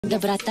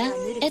Доброта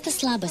 — это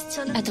слабость,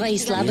 а твои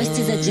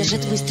слабости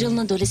задержат выстрел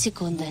на долю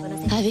секунды.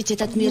 А ведь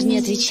этот мир не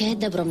отвечает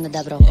добром на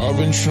добро. I've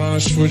been trying to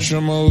switch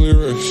up my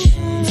lyrics,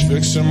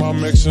 fixing my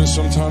mix and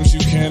sometimes you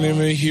can't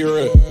even hear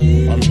it.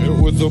 I'm hit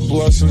with a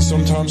blessing,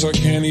 sometimes I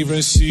can't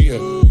even see it.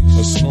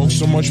 I smoke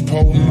so much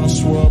potent, I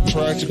swear I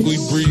practically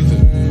breathe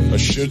it. I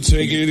should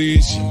take it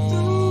easy,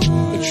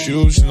 I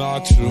choose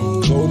not to.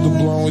 Load the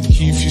blunt with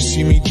Keef, you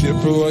see me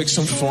dip it like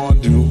some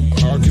fondue.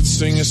 I could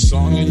sing a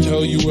song and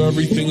tell you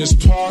everything is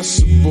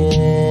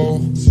possible,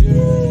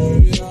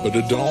 but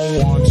I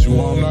don't want to,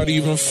 I'm not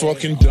even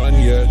fucking done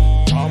yet.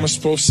 How am I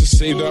supposed to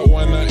say that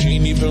when I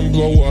ain't even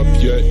blow up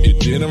yet? It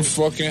didn't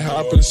fucking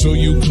happen, so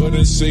you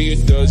couldn't say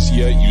it does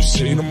yet. You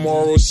say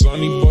tomorrow's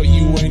sunny, but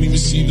you ain't even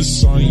see the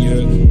sun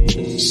yet.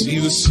 See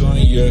the sun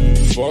yet?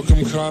 Fuck,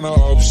 I'm kinda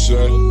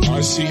upset.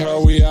 I see how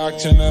we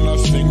acting and I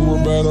think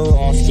we're better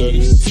off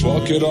dead.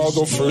 Fuck it, I'll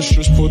go first,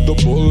 just put the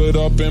bullet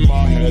up in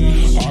my head.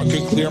 I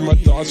could clear my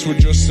thoughts with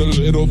just a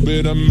little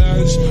bit of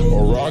meds,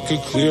 or I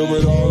could clear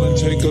it all and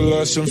take a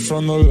lesson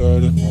from the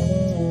letter.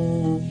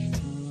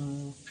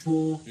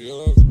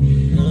 Yeah,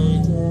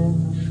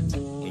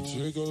 I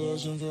take a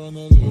lesson from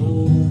the letter.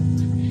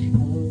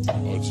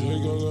 I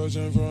take a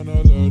lesson from the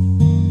letter.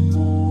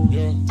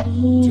 Yeah,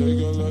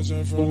 take a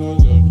lesson from the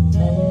letter.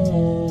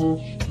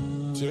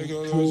 Take a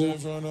lesson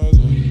from the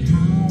letter.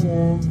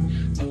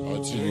 I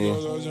take a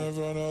lesson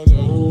from the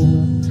letter.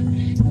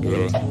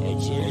 Yeah, I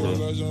take a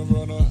lesson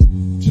from the.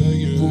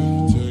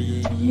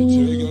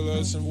 Take a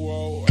lesson.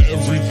 Whoa.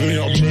 Everything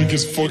I make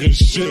is fucking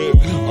shit.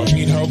 I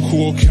mean, how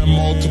cool can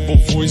multiple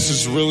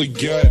voices really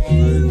get?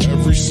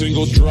 Every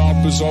single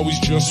drop is always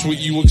just what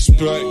you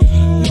expect.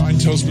 Nine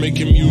Tails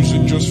making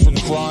music just for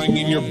crying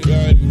in your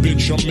bed.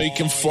 Bitch, I'm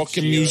making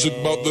fucking music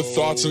about the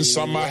thoughts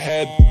inside my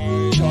head.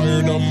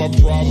 Tired of my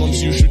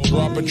problems, you should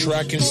drop a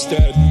track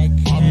instead.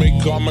 I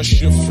make all my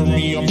shit for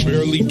me, I'm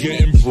barely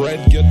getting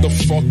bread. Get the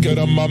fuck out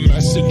of my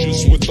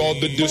messages with all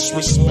the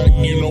disrespect.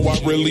 You know I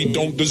really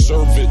don't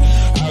deserve it.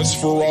 As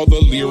for all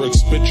the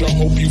lyrics, bitch, I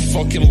hope you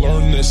fucking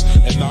learn this.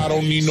 And I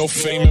don't need no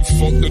fame and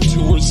fuck the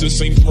tours,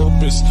 this ain't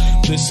purpose.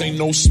 This ain't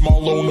no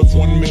small loan of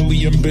 1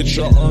 million, bitch,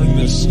 I earned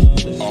this.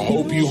 I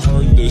hope you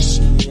heard this,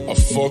 I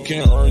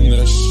fucking earned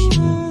this.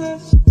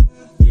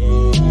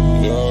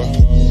 Yeah.